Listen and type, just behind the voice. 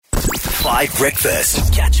5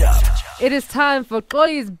 Breakfast. Catch up. It is time for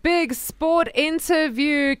XOLI'S big sport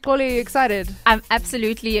interview. XOLI, excited? I'm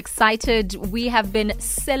absolutely excited. We have been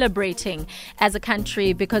celebrating as a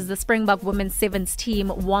country because the Springbok Women's Sevens team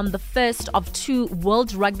won the first of two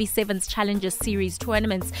World Rugby Sevens Challenger Series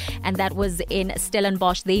tournaments, and that was in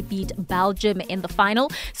Stellenbosch. They beat Belgium in the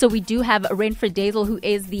final. So we do have Renfred Dazel, who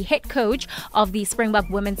is the head coach of the Springbok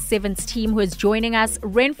Women's Sevens team, who is joining us.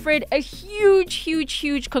 Renfred, a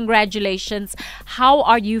huge congratulations. How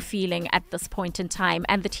are you feeling at this point in time,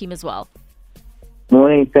 and the team as well?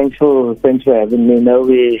 Morning. Thanks for having me. No,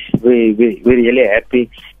 we're really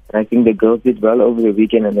happy. I think the girls did well over the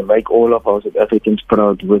weekend, and they make all of our South Africans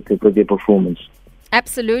proud with their performance.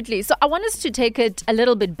 Absolutely. So I want us to take it a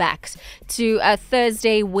little bit back to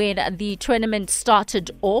Thursday when the tournament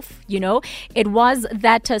started off. It was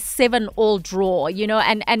that 7-all draw,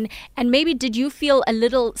 and maybe did you feel a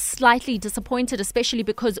little slightly disappointed, especially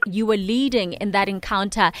because you were leading in that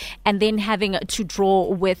encounter and then having to draw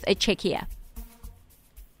with Czechia?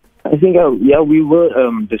 I think, we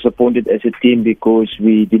were disappointed as a team because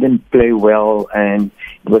we didn't play well and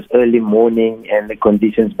it was early morning and the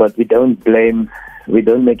conditions, but we don't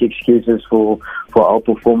make excuses for our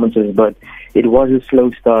performances, but it was a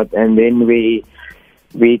slow start, and then we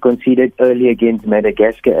conceded early against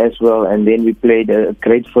Madagascar as well, and then we played a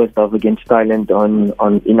great first half against Thailand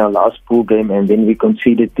in our last pool game, and then we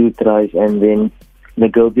conceded 2 tries, and then the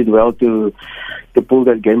girls did well to pull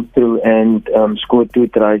that game through and scored 2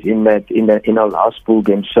 tries in our last pool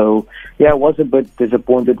game. So I was a bit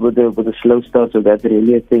disappointed with the slow start. So that's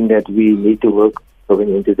really a thing that we need to work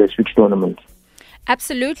going into this week's tournament.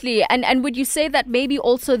 Absolutely. And would you say that maybe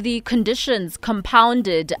also the conditions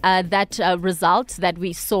compounded that result that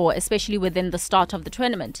we saw, especially within the start of the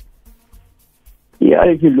tournament? Yeah,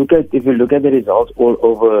 if you look at the results all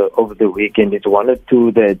over the weekend, it's 1 or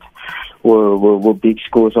 2 that were big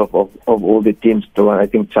scores of all the teams. I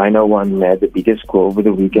think China won had the biggest score over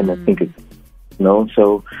the weekend. I think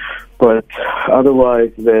but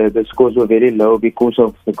otherwise the scores were very low because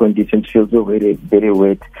of the conditions. Fields were very, very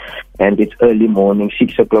wet, and it's early morning,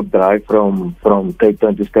 6 o'clock drive from Cape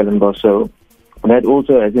Town to Stellenbosch. So that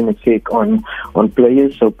also has an effect on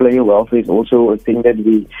players. So player welfare is also a thing that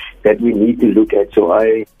we need to look at. So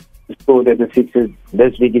I saw that the fixtures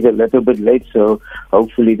this week is a little bit late, so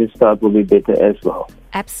hopefully the start will be better as well.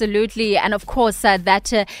 Absolutely, and of course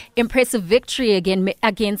that impressive victory again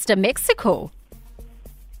against Mexico.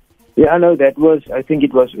 Yeah, I know that was. I think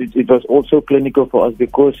it was also clinical for us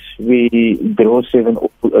because we draw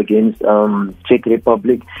 7-all against Czech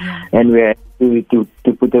Republic, and we had to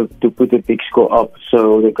put a big score up.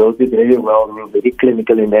 So the girls did really well. We were very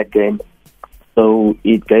clinical in that game. So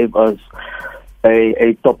it gave us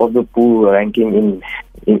a top of the pool ranking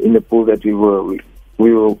in the pool that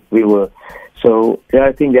we were. So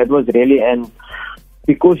I think that was really, and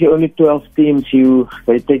because you're only 12 teams,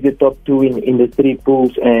 they take the top 2 in the 3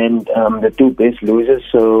 pools and the 2 best losers.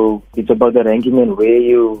 So it's about the ranking and where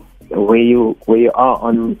you are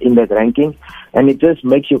in that ranking, and it just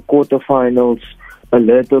makes your quarterfinals a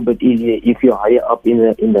little bit easier if you're higher up in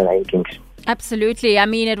the rankings. Absolutely. I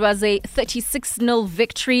mean, it was a 36-0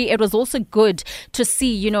 victory. It was also good to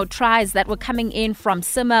see, tries that were coming in from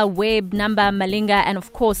Simmer, Webb, Namba, Malinga, and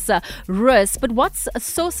of course, Rus. But what's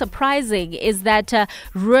so surprising is that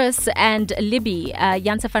Rus and Libby,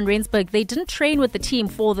 Janse van Rensburg, they didn't train with the team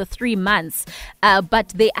for the 3 months, but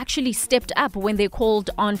they actually stepped up when they called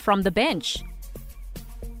on from the bench.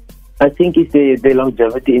 I think it's the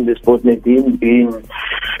longevity in the sport. Nadine being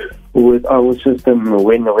with our system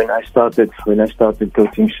when I started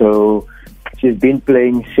coaching. So she's been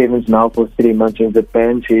playing sevens now for 3 months in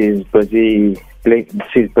Japan. She's busy playing.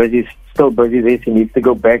 Still busy there. She needs to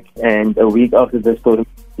go back, and a week after this tournament,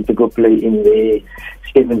 she needs to go play in the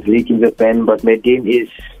sevens league in Japan. But Nadine is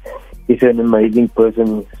an amazing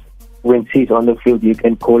person. When she's on the field, you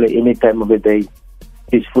can call her any time of the day.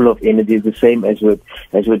 She's full of energy, the same as with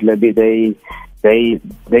Libby. They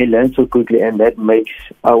learn so quickly, and that makes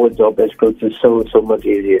our job as coaches so much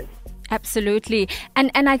easier. Absolutely.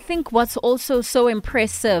 And I think what's also so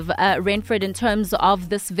impressive, Renfred, in terms of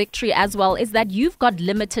this victory as well, is that you've got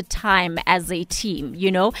limited time as a team,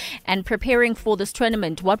 and preparing for this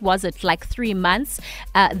tournament. What was it, like 3 months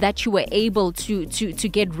that you were able to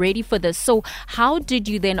get ready for this? So how did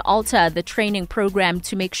you then alter the training program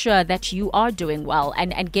to make sure that you are doing well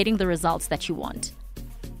and getting the results that you want?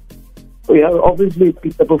 We have obviously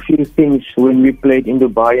picked up a few things. When we played in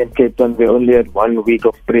Dubai and Cape Town, we only had 1 week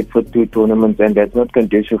of prep for 2 tournaments, and that's not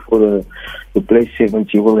conducive for the play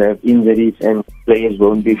sevens. You will have injuries and players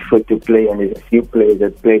won't be fit to play, and there's a few players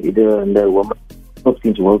that played either in the women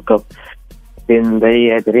 15th World Cup. Then they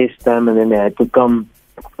had rest time and then they had to come.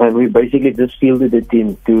 And we basically just fielded the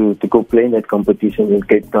team to go play in that competition in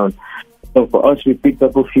Cape Town. So for us, we picked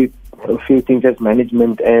up a few things as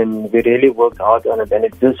management, and we really worked hard on it. And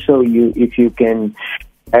it just shows you, if you can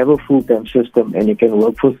have a full-time system and you can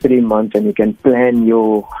work for 3 months and you can plan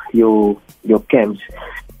your camps,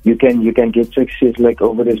 you can get success like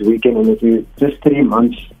over this weekend. And if you just 3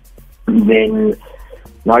 months, then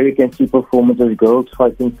now you can see performances. Girls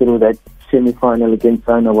fighting through that semi-final against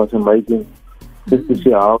China was amazing. Just to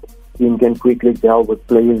see how the team can quickly gel with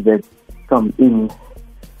players that come in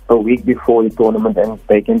a week before the tournament and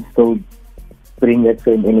they can still bring that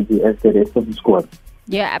same energy as the rest of the squad.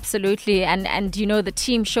 Yeah, absolutely. And you know, the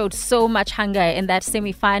team showed so much hunger in that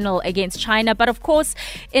semi-final against China. But of course,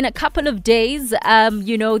 in a couple of days,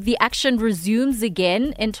 you know, the action resumes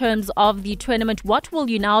again in terms of the tournament. What will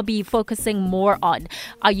you now be focusing more on?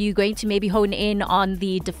 Are you going to maybe hone in on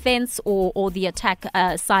the defense or the attack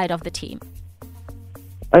side of the team?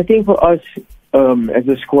 I think for us, as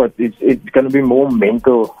a squad, it's going to be more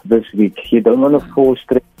mental this week. You don't want to force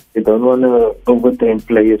strength. You don't want to overtrain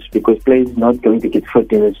players because players are not going to get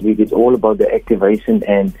fit in this week. It's all about the activation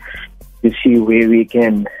and to see where we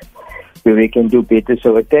can do better.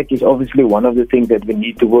 So attack is obviously one of the things that we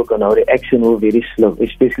need to work on. Our reaction was very slow,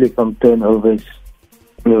 especially from turnovers.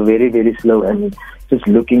 We were very, very slow. And just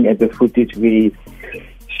looking at the footage, we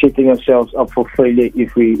setting ourselves up for failure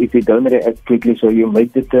if we don't react quickly. So you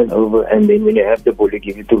make the turnover, and then when you have the ball, you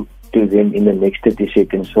give it to them in the next 30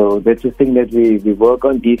 seconds. So that's the thing that we work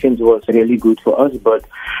on. Defense was really good for us, but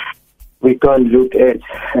we can't look at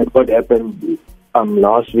what happened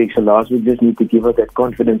last week. So last week just need to give us that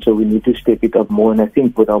confidence. So we need to step it up more. And I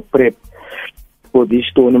think with our prep for this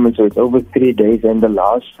tournament, so it's over 3 days, and the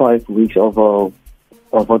last 5 weeks of our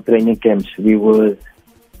training camps, we were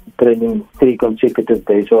training 3 consecutive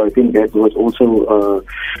days. So I think that was also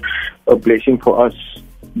a blessing for us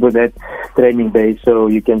with that training day. So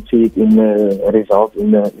you can see it in the result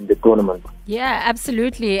in the tournament. Yeah,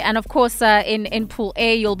 absolutely. And of course, in Pool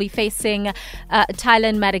A, you'll be facing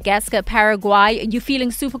Thailand, Madagascar, Paraguay. Are you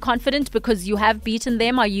feeling super confident because you have beaten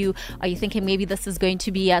them? Are you thinking maybe this is going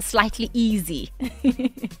to be slightly easy?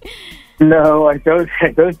 No, I don't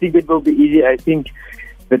think it will be easy. I think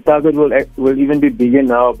the target will even be bigger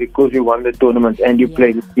now because you won the tournament and you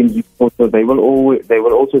play the teams before. So they will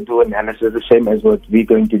also do analysis the same as what we're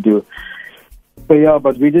going to do. So yeah,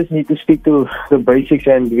 but we just need to stick to the basics,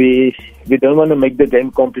 and we don't want to make the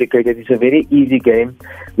game complicated. It's a very easy game.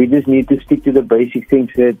 We just need to stick to the basic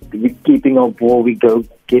things, that we're keeping our ball, we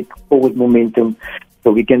get forward momentum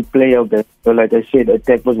so we can play out there. So like I said,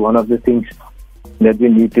 attack was one of the things that we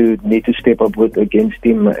need to step up with against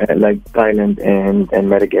teams like Thailand and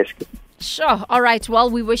Madagascar. Sure. All right.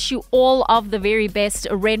 Well, we wish you all of the very best,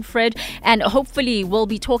 Renfred, and hopefully we'll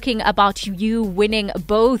be talking about you winning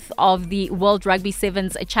both of the World Rugby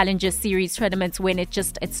Sevens Challenger Series tournaments when it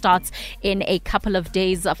starts in a couple of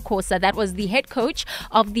days. Of course, that was the head coach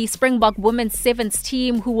of the Springbok Women's Sevens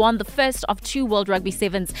team who won the first of 2 World Rugby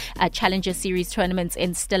Sevens Challenger Series tournaments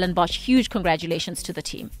in Stellenbosch. Huge congratulations to the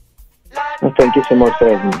team. Well, thank you so much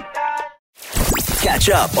for having me. Catch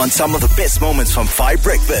up on some of the best moments from 5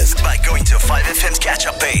 Breakfast by going to 5FM's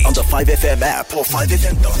catch-up page on the 5FM app or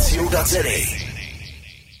 5FM.co.za.